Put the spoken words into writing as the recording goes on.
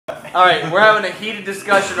All right, we're having a heated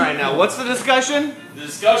discussion right now. What's the discussion? The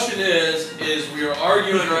discussion is we are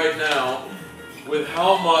arguing right now with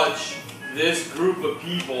how much this group of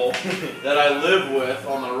people that I live with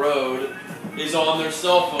on the road is on their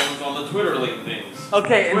cell phones on the Twitter link things.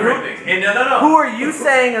 Okay, and No. who are you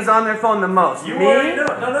saying is on their phone the most? You Me? already know.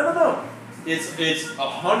 No. It's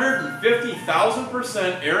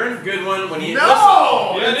 150,000% Aaron Goodwin when he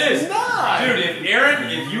No, listen, yeah, it is. not. Dude, if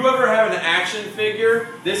you ever have an action figure,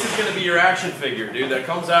 this is gonna be your action figure, dude, that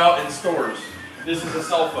comes out in stores. This is a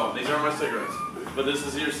cell phone. These aren't my cigarettes. But this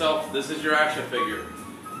is your action figure.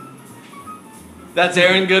 That's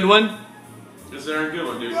Aaron Goodwin? This is Aaron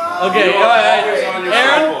Goodwin, dude. Okay, all right. On your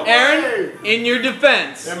cell phone. Aaron, in your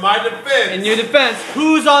defense. In my defense.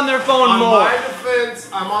 Who's on their phone On more? my defense,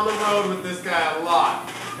 I'm on the road with this guy a lot.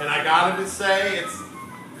 And I gotta just say, it's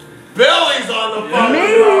Billy's on the phone. Me?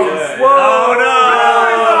 Yeah. Whoa,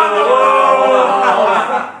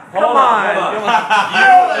 Oh, no. Come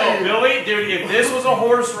on. Billy, dude, if this was a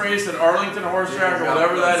horse race at Arlington Horse Track or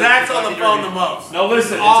whatever that is. Zach's on the phone the most. No,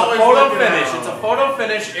 listen, it's a Always photo looking finish. at him. It's a photo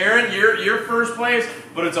finish. Aaron, you're first place,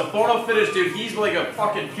 but it's a photo finish, dude. He's like a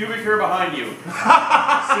fucking pubic hair behind you.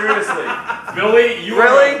 Seriously. Billy, you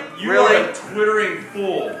are a Twittering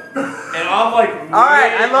fool. And I'm like,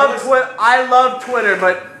 Alright, I love Twitter,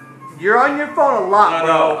 but you're on your phone a lot,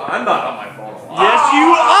 bro. No, I'm not on my phone a lot. Yes,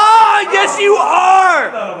 you are! Yes, you I'm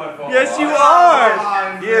are! not on my phone. Yes, you are!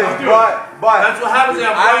 Yes, Dude, but That's what happens when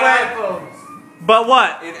you have iPhones. But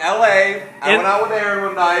what? in LA, I went out with Aaron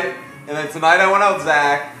one night, and then tonight I went out with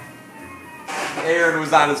Zach. Aaron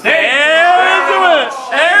was on his phone. Aaron's the winner!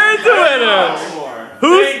 Aaron's the winner!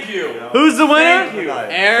 Thank you. Who's the winner? Thank you.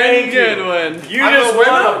 Aaron Goodwin. You I'm just the won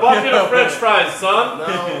winner? a bucket of French fries, son. No.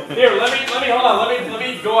 Here, let me hold on. Let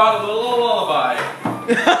me go out with a little lullaby.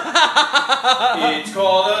 It's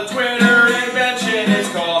called a Twitter invention. It's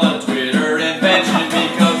called a Twitter invention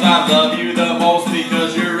because I love you the most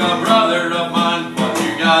because you're a brother of mine.